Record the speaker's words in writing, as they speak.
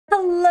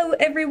Hello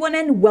everyone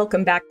and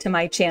welcome back to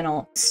my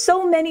channel.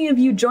 So many of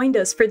you joined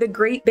us for the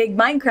Great Big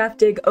Minecraft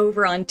Dig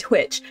over on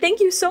Twitch.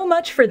 Thank you so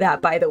much for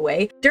that, by the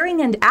way.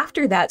 During and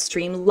after that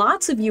stream,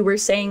 lots of you were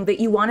saying that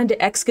you wanted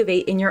to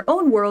excavate in your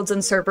own worlds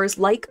and servers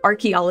like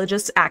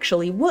archaeologists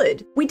actually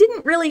would. We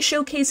didn't really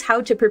showcase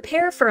how to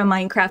prepare for a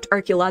Minecraft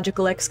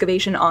archaeological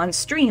excavation on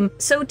stream,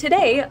 so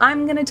today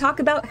I'm going to talk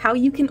about how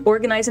you can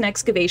organize an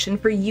excavation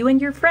for you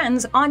and your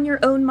friends on your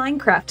own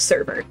Minecraft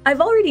server.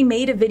 I've already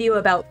made a video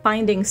about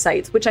finding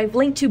sites, which I've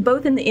linked to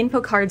both in the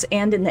info cards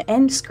and in the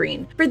end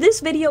screen. For this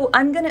video,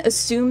 I'm gonna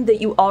assume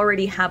that you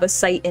already have a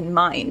site in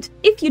mind.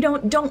 If you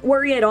don't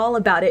worry at all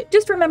about it.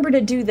 Just remember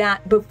to do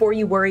that before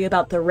you worry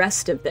about the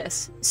rest of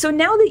this. So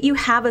now that you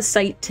have a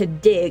site to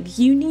dig,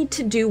 you need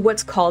to do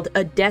what's called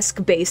a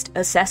desk-based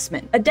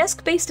assessment. A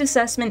desk-based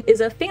assessment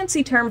is a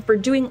fancy term for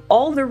doing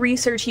all the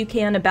research you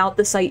can about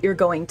the site you're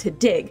going to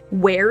dig.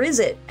 Where is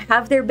it?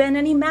 Have there been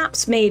any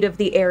maps made of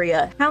the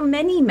area? How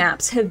many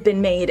maps have been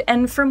made,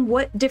 and from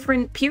what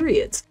different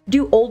periods?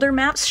 Do older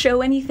maps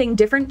show anything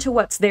different to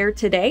what's there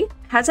today?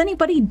 Has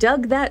anybody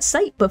dug that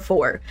site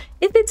before?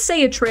 If it's,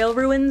 say, a trail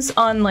ruins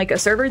on like a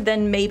server,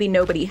 then maybe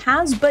nobody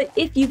has, but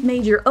if you've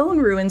made your own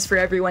ruins for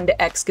everyone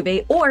to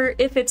excavate, or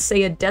if it's,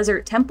 say, a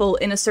desert temple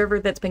in a server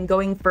that's been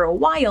going for a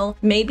while,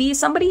 maybe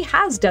somebody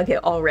has dug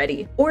it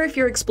already. Or if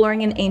you're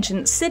exploring an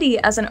ancient city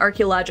as an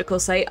archaeological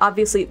site,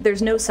 obviously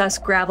there's no sus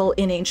gravel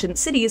in ancient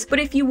cities, but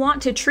if you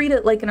want to treat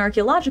it like an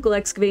archaeological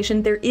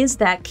excavation, there is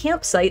that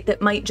campsite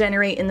that might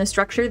generate in the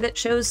structure that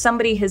shows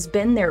somebody has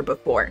been there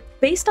before.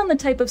 Based on the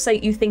type of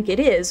site you think it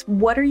is,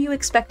 what are you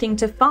expecting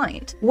to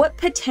find? What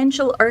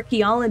potential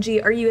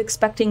archaeology are you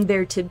expecting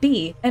there to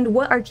be? And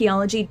what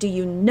archaeology do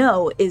you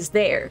know is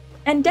there?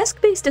 And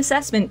desk-based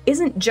assessment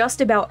isn't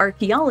just about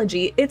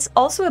archaeology, it's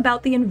also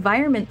about the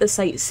environment the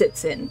site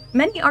sits in.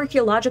 Many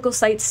archaeological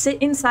sites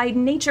sit inside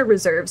nature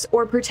reserves,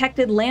 or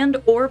protected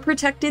land, or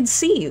protected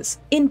seas.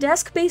 In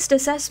desk-based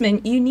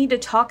assessment, you need to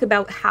talk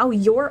about how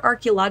your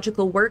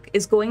archaeological work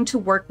is going to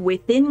work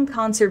within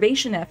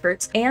conservation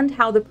efforts, and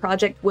how the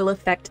project will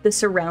affect the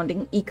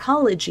surrounding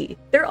ecology.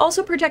 There are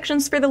also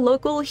protections for the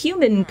local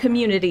human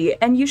community,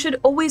 and you should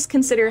always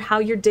consider how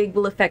your dig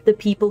will affect the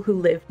people who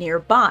live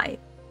nearby.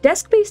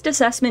 Desk-based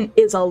assessment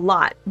is a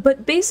lot,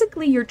 but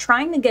basically you're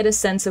trying to get a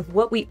sense of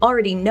what we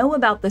already know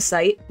about the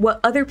site, what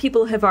other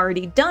people have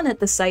already done at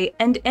the site,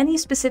 and any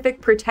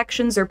specific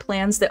protections or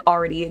plans that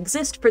already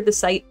exist for the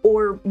site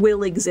or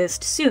will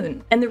exist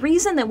soon. And the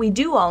reason that we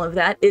do all of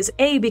that is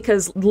A,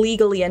 because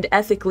legally and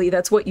ethically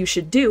that's what you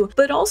should do,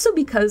 but also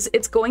because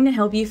it's going to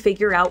help you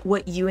figure out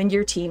what you and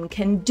your team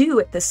can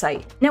do at the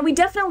site. Now, we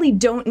definitely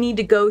don't need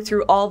to go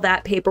through all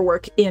that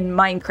paperwork in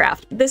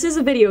Minecraft. This is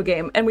a video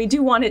game, and we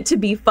do want it to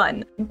be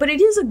fun. But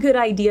it is a good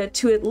idea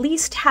to at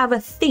least have a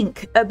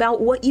think about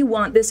what you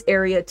want this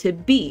area to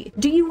be.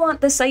 Do you want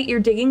the site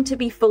you're digging to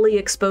be fully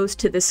exposed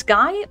to the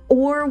sky,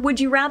 or would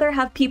you rather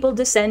have people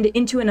descend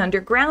into an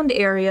underground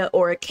area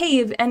or a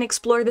cave and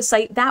explore the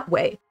site that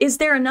way? Is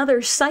there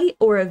another site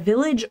or a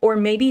village or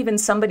maybe even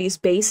somebody's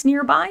base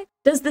nearby?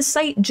 Does the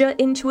site jut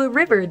into a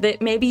river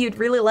that maybe you'd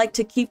really like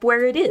to keep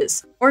where it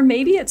is? Or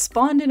maybe it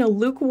spawned in a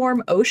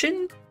lukewarm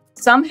ocean?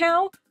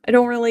 Somehow?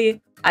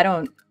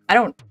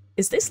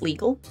 Is this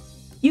legal?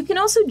 You can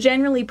also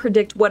generally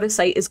predict what a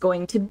site is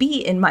going to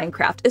be in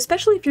Minecraft,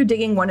 especially if you're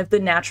digging one of the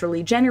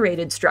naturally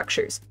generated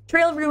structures.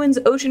 Trail ruins,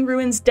 ocean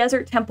ruins,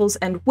 desert temples,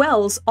 and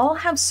wells all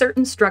have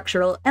certain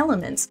structural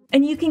elements,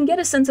 and you can get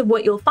a sense of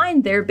what you'll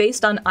find there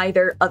based on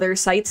either other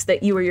sites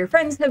that you or your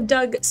friends have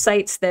dug,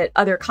 sites that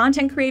other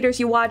content creators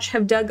you watch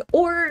have dug,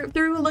 or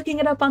through looking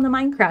it up on the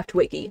Minecraft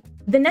wiki.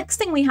 The next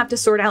thing we have to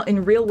sort out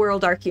in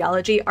real-world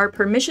archaeology are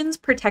permissions,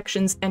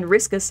 protections, and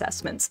risk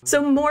assessments.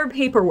 So more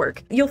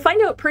paperwork. You'll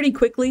find out pretty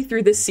quickly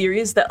through this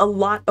series that a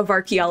lot of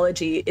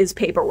archaeology is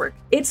paperwork.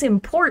 It's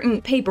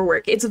important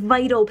paperwork, it's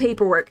vital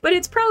paperwork, but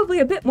it's probably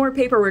a bit more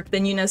paperwork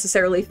than you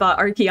necessarily thought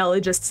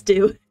archaeologists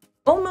do.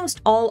 Almost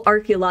all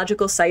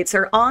archaeological sites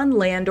are on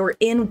land or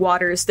in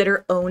waters that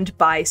are owned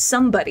by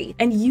somebody,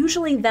 and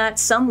usually that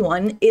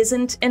someone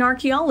isn't an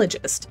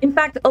archaeologist. In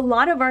fact, a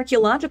lot of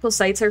archaeological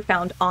sites are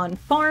found on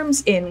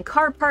farms, in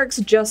car parks,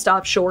 just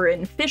offshore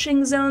in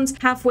fishing zones,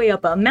 halfway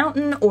up a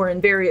mountain, or in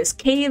various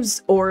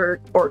caves or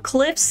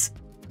cliffs.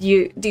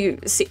 Do you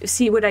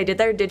see what I did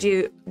there?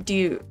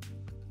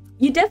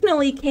 You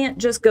definitely can't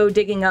just go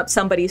digging up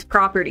somebody's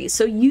property,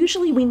 so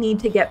usually we need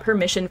to get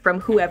permission from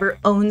whoever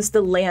owns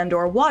the land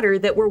or water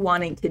that we're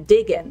wanting to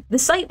dig in. The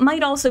site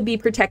might also be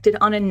protected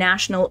on a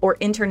national or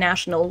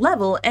international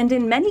level, and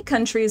in many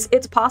countries,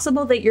 it's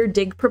possible that your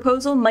dig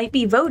proposal might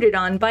be voted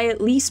on by at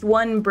least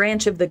one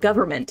branch of the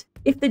government.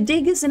 If the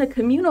dig is in a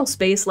communal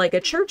space like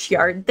a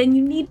churchyard, then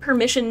you need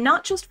permission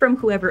not just from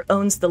whoever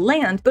owns the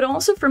land, but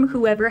also from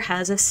whoever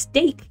has a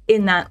stake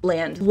in that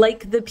land,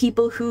 like the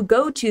people who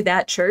go to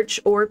that church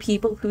or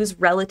people whose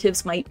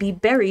relatives might be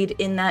buried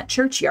in that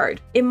churchyard.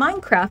 In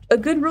Minecraft, a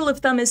good rule of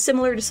thumb is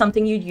similar to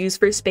something you'd use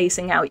for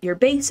spacing out your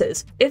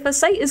bases. If a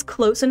site is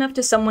close enough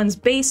to someone's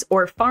base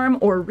or farm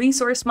or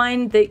resource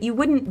mine that you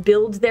wouldn't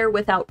build there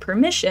without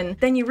permission,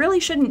 then you really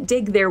shouldn't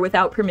dig there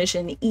without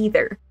permission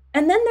either.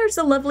 And then there's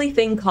the lovely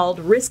thing called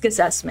risk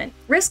assessment.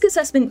 Risk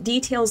assessment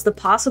details the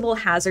possible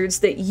hazards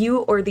that you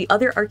or the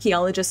other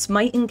archaeologists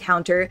might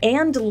encounter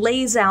and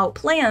lays out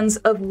plans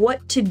of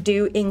what to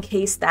do in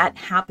case that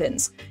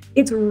happens.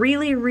 It's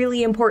really,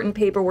 really important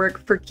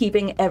paperwork for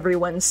keeping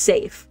everyone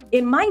safe.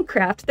 In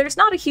Minecraft, there's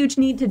not a huge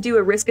need to do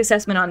a risk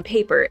assessment on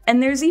paper,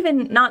 and there's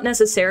even not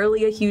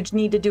necessarily a huge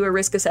need to do a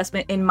risk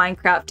assessment in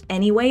Minecraft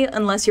anyway,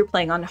 unless you're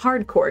playing on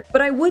hardcore.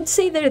 But I would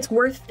say that it's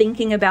worth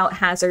thinking about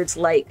hazards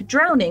like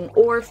drowning,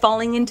 or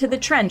falling into the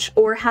trench,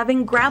 or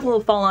having gravel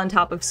fall on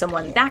top of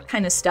someone, that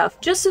kind of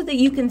stuff, just so that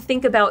you can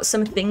think about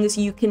some things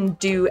you can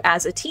do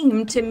as a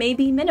team to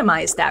maybe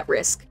minimize that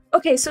risk.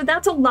 Okay, so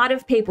that's a lot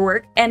of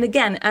paperwork, and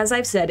again, as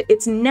I've said,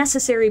 it's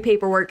necessary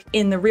paperwork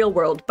in the real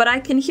world, but I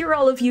can hear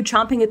all of you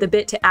chomping at the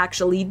bit to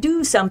actually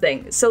do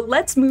something, so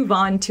let's move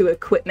on to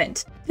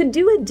equipment. To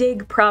do a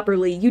dig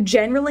properly, you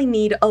generally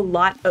need a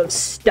lot of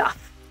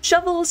stuff.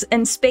 Shovels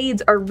and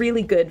spades are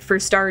really good for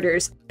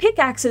starters.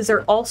 Pickaxes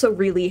are also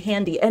really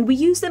handy, and we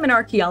use them in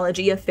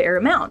archaeology a fair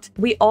amount.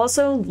 We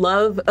also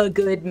love a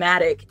good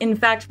mattock. In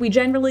fact, we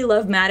generally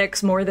love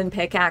mattocks more than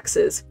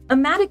pickaxes. A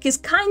mattock is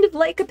kind of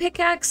like a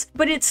pickaxe,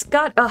 but it's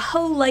got a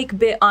hoe-like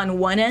bit on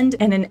one end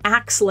and an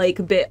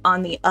axe-like bit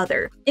on the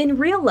other. In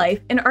real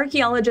life, an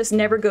archaeologist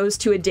never goes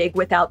to a dig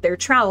without their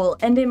trowel,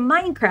 and in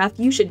Minecraft,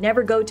 you should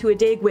never go to a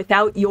dig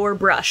without your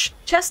brush.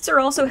 Chests are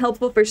also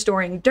helpful for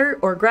storing dirt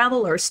or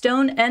gravel or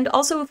stone, and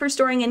also for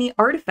storing any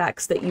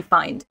artifacts that you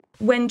find.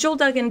 When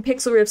Joeldug,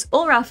 Pixelriff's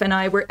Ulraf and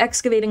I were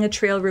excavating a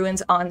trail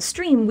ruins on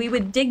stream, we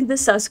would dig the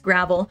sus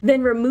gravel,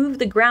 then remove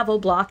the gravel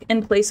block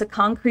and place a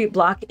concrete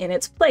block in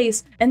its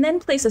place, and then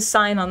place a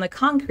sign on the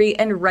concrete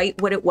and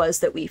write what it was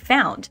that we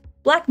found.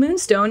 Black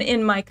Moonstone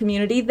in my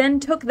community then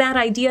took that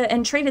idea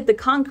and traded the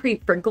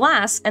concrete for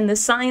glass and the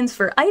signs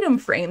for item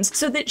frames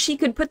so that she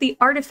could put the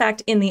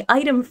artifact in the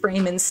item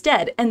frame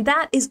instead, and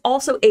that is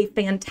also a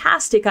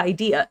fantastic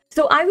idea.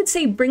 So I would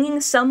say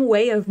bringing some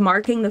way of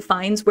marking the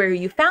finds where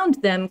you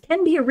found them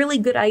can be a really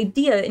good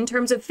idea in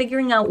terms of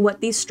figuring out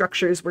what these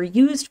structures were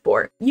used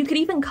for. You could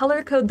even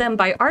color code them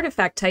by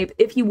artifact type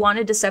if you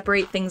wanted to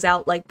separate things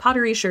out like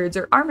pottery sherds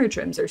or armor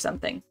trims or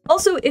something.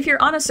 Also, if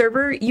you're on a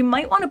server, you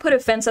might want to put a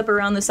fence up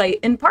around the site,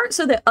 in part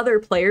so that other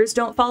players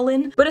don't fall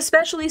in, but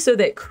especially so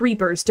that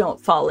creepers don't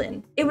fall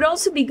in. It would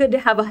also be good to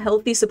have a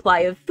healthy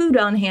supply of food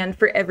on hand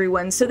for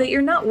everyone so that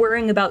you're not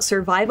worrying about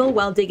survival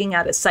while digging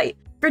out a site.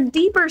 For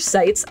deeper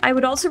sites, I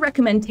would also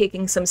recommend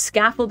taking some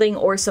scaffolding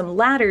or some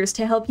ladders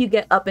to help you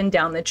get up and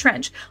down the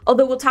trench,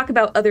 although we'll talk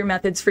about other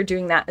methods for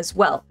doing that as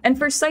well. And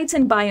for sites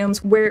and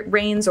biomes where it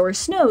rains or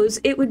snows,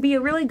 it would be a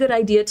really good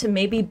idea to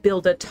maybe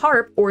build a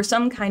tarp or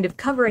some kind of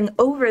covering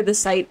over the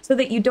site so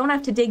that you don't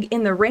have to dig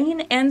in the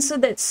rain and so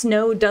that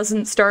snow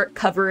doesn't start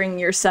covering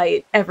your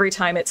site every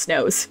time it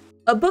snows.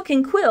 A book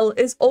and quill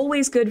is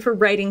always good for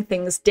writing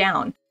things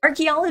down.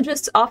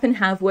 Archaeologists often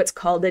have what's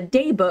called a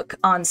daybook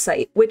on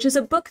site, which is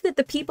a book that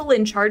the people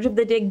in charge of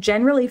the dig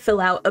generally fill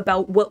out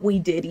about what we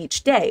did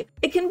each day.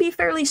 It can be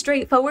fairly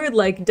straightforward,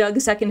 like dug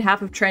second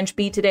half of trench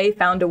B today,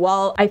 found a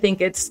wall, I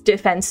think it's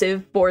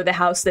defensive for the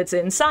house that's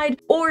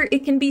inside, or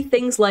it can be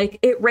things like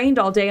it rained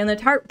all day and the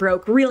tarp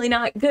broke, really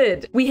not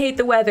good. We hate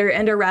the weather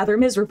and are rather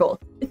miserable.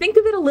 Think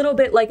of it a little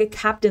bit like a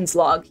captain's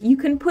log. You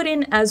can put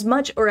in as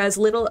much or as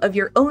little of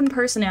your own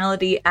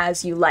personality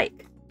as you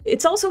like.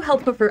 It's also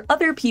helpful for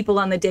other people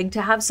on the dig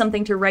to have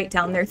something to write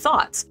down their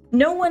thoughts.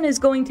 No one is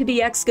going to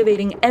be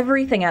excavating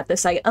everything at the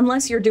site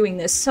unless you're doing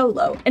this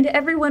solo, and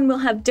everyone will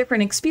have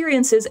different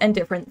experiences and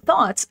different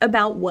thoughts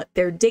about what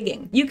they're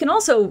digging. You can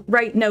also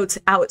write notes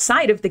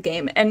outside of the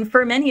game, and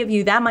for many of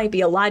you that might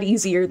be a lot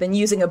easier than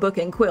using a book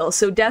and quill,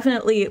 so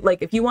definitely,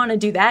 like, if you want to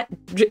do that,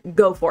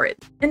 go for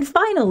it. And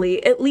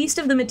finally, at least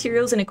of the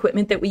materials and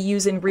equipment that we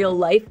use in real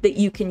life that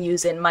you can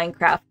use in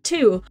Minecraft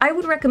too, I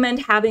would recommend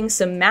having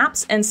some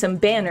maps and some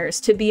banners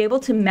to be able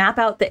to map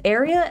out the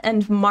area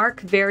and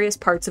mark various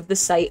parts of the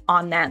site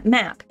on that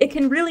map. It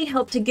can really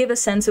help to give a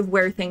sense of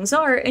where things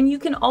are, and you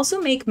can also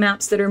make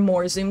maps that are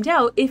more zoomed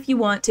out if you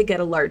want to get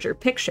a larger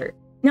picture.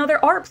 Now,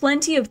 there are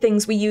plenty of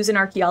things we use in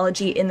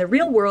archaeology in the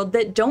real world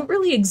that don't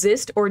really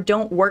exist or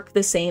don't work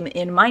the same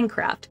in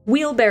Minecraft.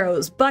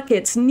 Wheelbarrows,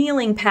 buckets,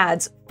 kneeling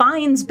pads,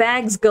 fines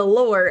bags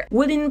galore,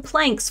 wooden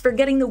planks for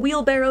getting the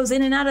wheelbarrows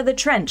in and out of the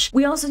trench.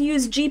 We also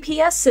use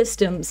GPS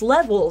systems,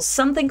 levels,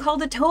 something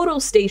called a total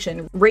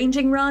station,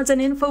 ranging rods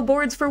and info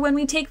boards for when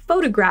we take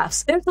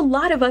photographs. There's a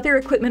lot of other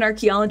equipment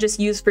archaeologists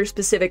use for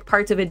specific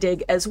parts of a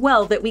dig as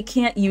well that we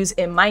can't use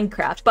in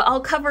Minecraft, but I'll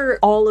cover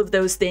all of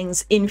those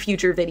things in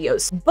future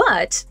videos.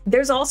 But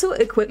there's also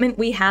equipment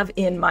we have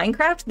in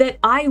Minecraft that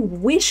I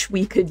wish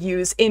we could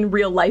use in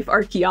real life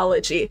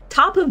archaeology.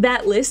 Top of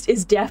that list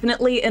is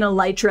definitely an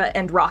elytra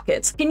and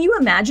rockets. Can you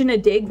imagine a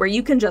dig where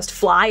you can just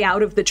fly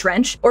out of the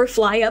trench or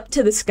fly up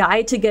to the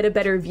sky to get a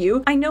better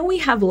view? I know we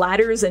have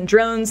ladders and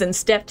drones and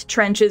stepped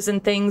trenches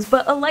and things,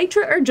 but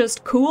elytra are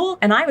just cool,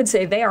 and I would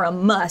say they are a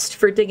must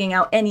for digging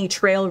out any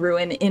trail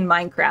ruin in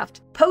Minecraft.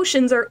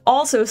 Potions are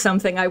also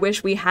something I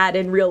wish we had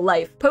in real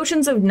life.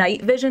 Potions of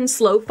night vision,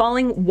 slow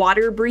falling,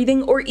 water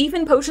breathing, or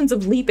even potions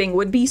of leaping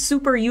would be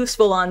super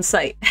useful on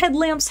site.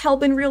 Headlamps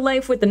help in real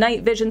life with the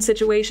night vision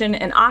situation,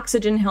 and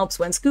oxygen helps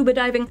when scuba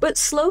diving, but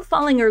slow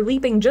falling or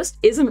leaping just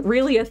isn't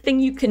really a thing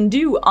you can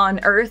do on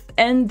Earth,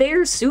 and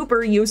they're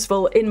super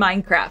useful in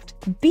Minecraft.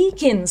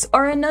 Beacons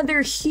are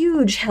another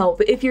huge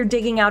help if you're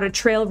digging out a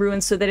trail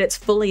ruin so that it's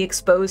fully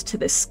exposed to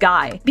the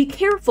sky. Be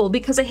careful,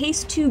 because a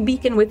haste 2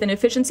 beacon with an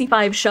efficiency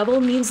 5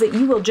 shovel means that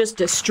you will just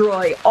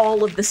destroy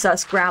all of the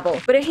sus gravel.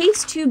 But a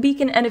haste 2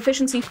 beacon and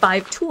efficiency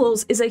 5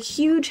 tools is a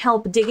huge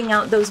help digging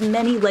out those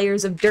many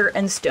layers of dirt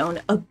and stone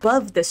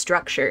above the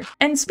structure.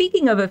 And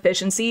speaking of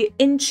efficiency,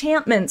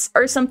 enchantments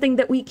are something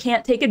that we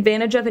can't take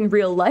advantage of in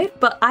real life,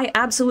 but I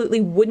absolutely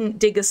wouldn't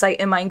dig a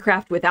site in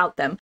Minecraft without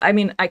them. I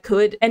mean, I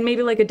could, and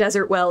maybe like a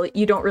desert well,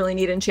 you don't really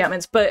need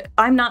enchantments, but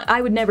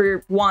I would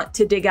never want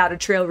to dig out of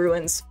trail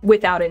ruins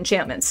without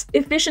enchantments.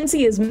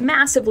 Efficiency is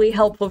massively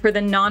helpful for the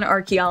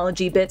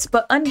non-archaeology bits,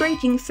 but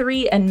Unbreaking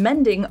 3 and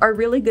Mending are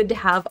really good to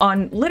have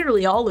on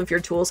literally all of your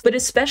tools, but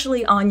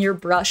especially on your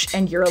brush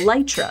and your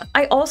elytra.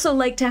 I also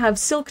like to have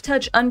Silk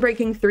Touch,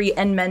 Unbreaking 3,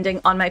 and Mending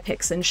on my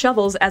picks and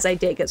shovels as I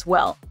dig as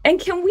well. And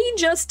can we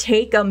just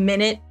take a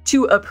minute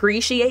to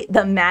appreciate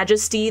the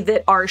majesty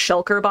that are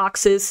shulker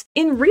boxes?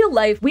 In real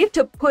life, we have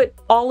to put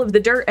all of the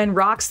dirt and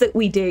rocks that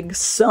we dig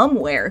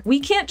somewhere. We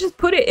can't just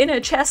put it in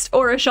a chest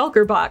or a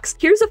shulker box.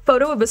 Here's a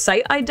photo of a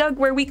site I dug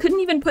where we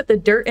couldn't even put the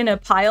dirt in a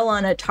pile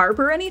on a tarp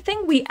or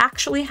anything. We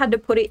actually had to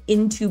put it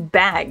into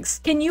bags.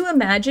 Can you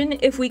imagine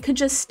if we could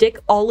just stick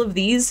all of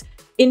these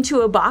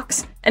into a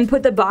box and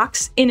put the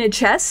box in a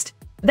chest?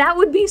 That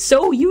would be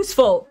so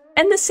useful.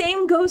 And the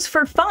same goes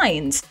for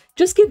fines.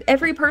 Just give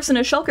every person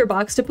a shulker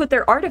box to put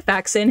their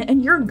artifacts in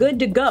and you're good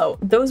to go.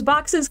 Those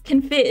boxes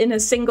can fit in a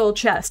single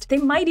chest. They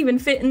might even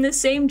fit in the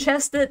same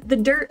chest that the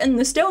dirt and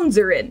the stones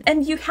are in.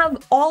 And you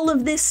have all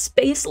of this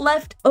space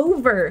left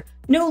over.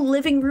 No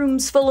living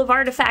rooms full of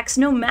artifacts,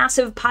 no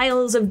massive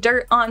piles of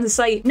dirt on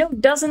site, no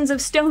dozens of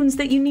stones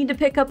that you need to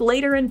pick up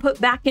later and put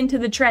back into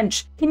the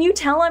trench. Can you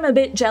tell I'm a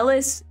bit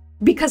jealous?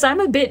 Because I'm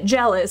a bit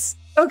jealous.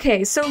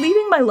 Okay, so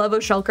leaving my love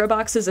of shulker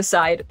boxes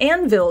aside,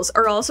 anvils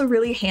are also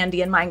really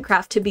handy in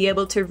Minecraft to be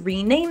able to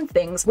rename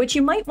things, which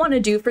you might want to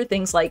do for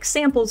things like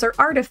samples or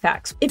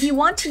artifacts. If you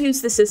want to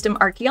use the system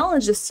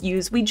archaeologists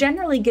use, we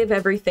generally give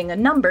everything a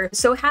number,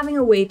 so having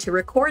a way to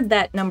record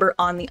that number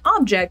on the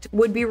object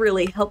would be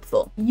really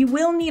helpful. You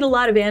will need a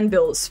lot of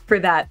anvils for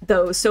that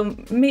though, so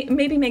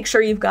maybe make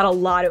sure you've got a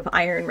lot of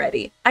iron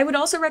ready. I would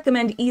also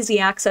recommend easy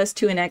access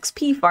to an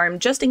XP farm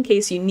just in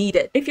case you need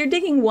it. If you're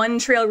digging one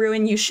trail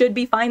ruin, you should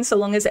be fine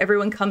so long as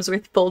everyone comes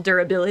with full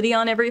durability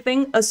on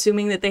everything,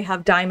 assuming that they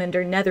have diamond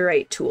or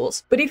netherite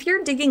tools. But if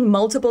you're digging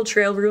multiple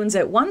trail ruins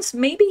at once,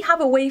 maybe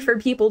have a way for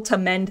people to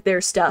mend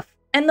their stuff.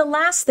 And the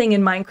last thing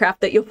in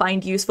Minecraft that you'll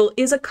find useful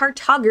is a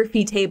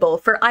cartography table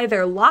for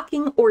either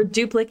locking or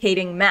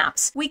duplicating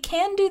maps. We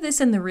can do this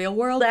in the real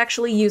world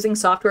actually using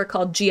software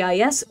called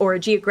GIS, or a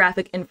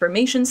Geographic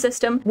Information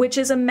System, which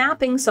is a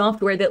mapping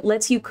software that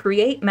lets you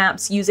create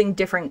maps using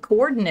different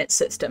coordinate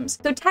systems.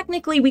 So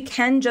technically we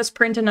can just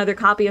print another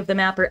copy of the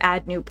map or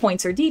add new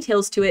points or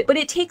details to it, but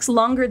it takes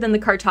longer than the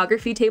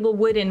cartography table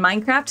would in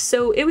Minecraft,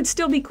 so it would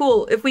still be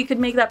cool if we could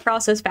make that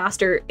process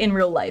faster in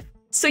real life.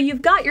 So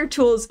you've got your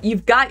tools,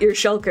 you've got your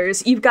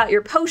shulkers, you've got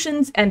your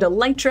potions and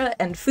elytra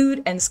and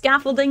food and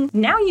scaffolding.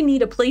 Now you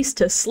need a place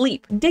to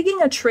sleep.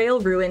 Digging a trail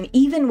ruin,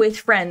 even with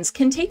friends,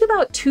 can take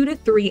about 2 to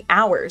 3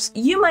 hours.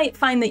 You might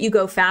find that you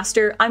go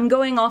faster. I'm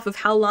going off of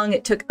how long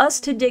it took us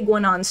to dig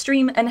one on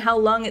stream and how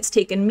long it's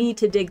taken me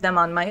to dig them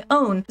on my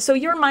own. So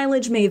your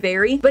mileage may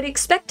vary, but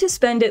expect to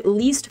spend at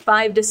least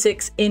 5 to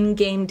 6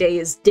 in-game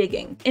days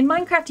digging. In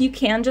Minecraft, you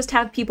can just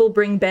have people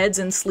bring beds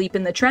and sleep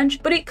in the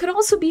trench, but it could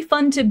also be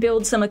fun to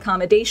build some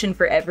accommodation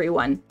for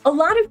everyone. A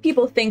lot of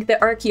people think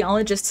that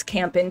archaeologists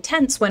camp in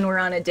tents when we're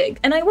on a dig,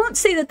 and I won't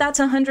say that that's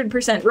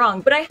 100%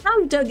 wrong, but I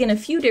have dug in a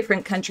few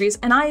different countries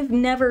and I've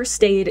never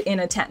stayed in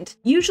a tent.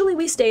 Usually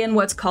we stay in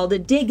what's called a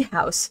dig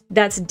house.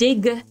 That's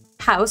dig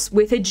house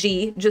with a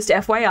G, just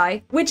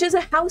FYI, which is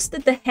a house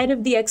that the head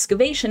of the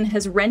excavation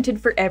has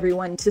rented for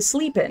everyone to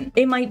sleep in.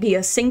 It might be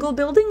a single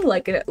building,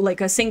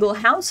 like a single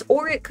house,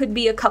 or it could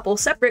be a couple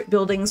separate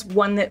buildings,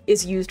 one that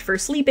is used for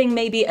sleeping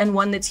maybe, and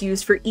one that's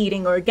used for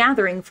eating or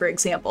gathering, for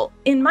example.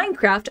 In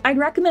Minecraft, I'd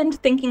recommend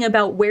thinking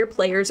about where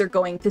players are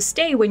going to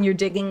stay when you're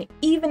digging,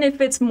 even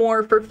if it's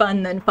more for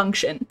fun than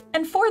function.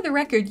 And for the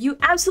record, you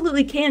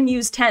absolutely can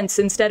use tents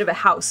instead of a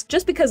house.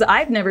 Just because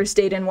I've never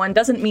stayed in one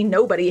doesn't mean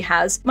nobody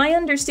has. My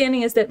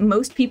understanding is that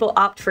most people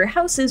opt for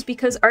houses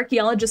because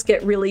archaeologists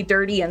get really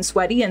dirty and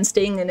sweaty, and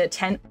staying in a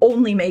tent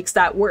only makes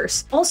that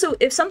worse. Also,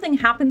 if something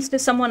happens to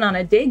someone on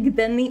a dig,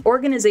 then the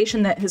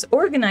organization that has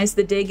organized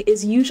the dig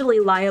is usually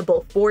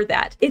liable for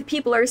that. If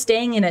people are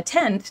staying in a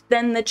tent,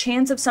 then the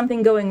chance of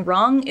something going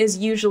wrong is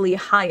usually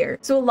higher.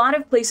 So a lot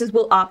of places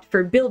will opt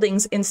for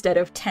buildings instead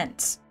of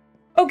tents.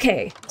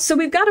 Okay, so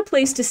we've got a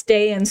place to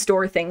stay and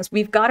store things,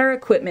 we've got our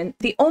equipment.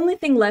 The only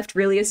thing left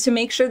really is to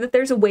make sure that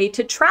there's a way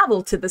to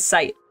travel to the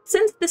site.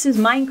 Since this is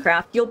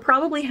Minecraft, you'll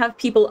probably have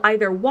people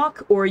either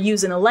walk or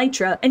use an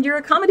elytra, and your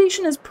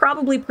accommodation is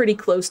probably pretty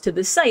close to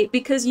the site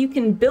because you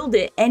can build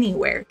it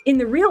anywhere. In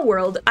the real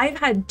world, I've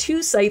had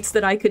 2 sites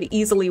that I could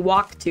easily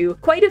walk to,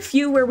 quite a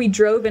few where we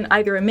drove in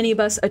either a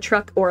minibus, a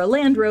truck, or a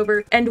Land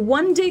Rover, and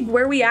 1 dig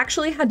where we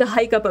actually had to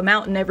hike up a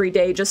mountain every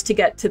day just to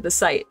get to the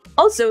site.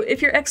 Also,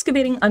 if you're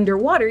excavating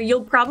underwater,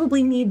 you'll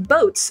probably need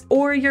boats,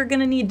 or you're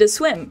gonna need to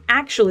swim.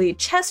 Actually,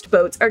 chest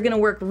boats are gonna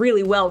work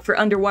really well for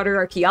underwater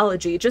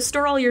archaeology. Just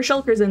store all your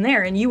shulkers in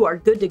there and you are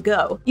good to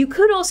go. You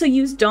could also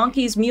use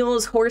donkeys,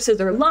 mules, horses,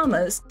 or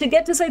llamas to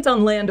get to sites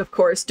on land, of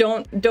course.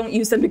 Don't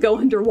use them to go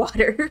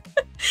underwater.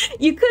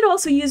 You could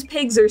also use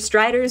pigs or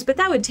striders, but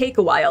that would take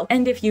a while.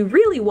 And if you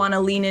really want to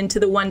lean into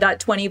the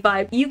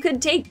 1.25, you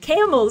could take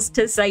camels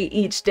to site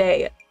each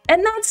day.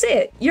 And that's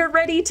it! You're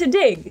ready to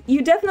dig!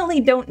 You definitely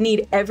don't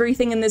need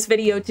everything in this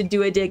video to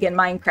do a dig in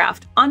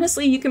Minecraft.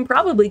 Honestly, you can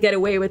probably get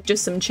away with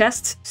just some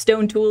chests,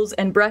 stone tools,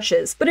 and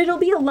brushes, but it'll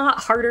be a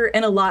lot harder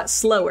and a lot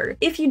slower.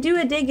 If you do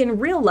a dig in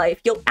real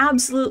life, you'll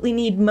absolutely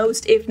need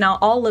most, if not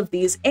all of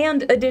these,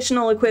 and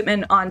additional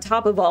equipment on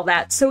top of all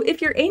that. So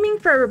if you're aiming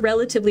for a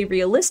relatively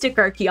realistic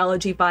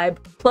archaeology vibe,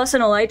 plus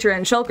an elytra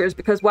and shulkers,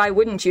 because why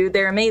wouldn't you?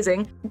 They're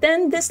amazing,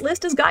 then this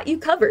list has got you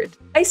covered.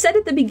 I said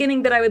at the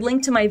beginning that I would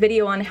link to my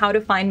video on how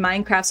to find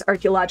Minecraft's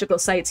archaeological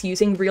sites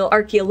using real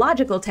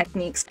archaeological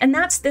techniques, and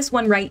that's this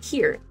one right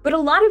here. But a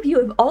lot of you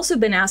have also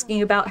been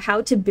asking about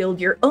how to build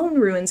your own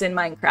ruins in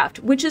Minecraft,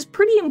 which is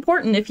pretty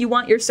important if you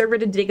want your server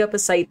to dig up a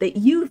site that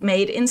you've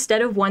made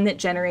instead of one that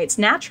generates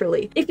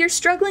naturally. If you're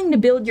struggling to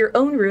build your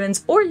own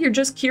ruins, or you're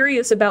just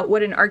curious about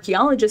what an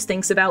archaeologist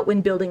thinks about when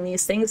building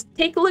these things,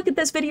 take a look at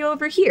this video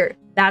over here.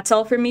 That's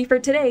all from me for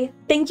today.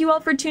 Thank you all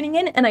for tuning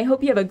in, and I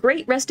hope you have a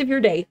great rest of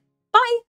your day. Bye!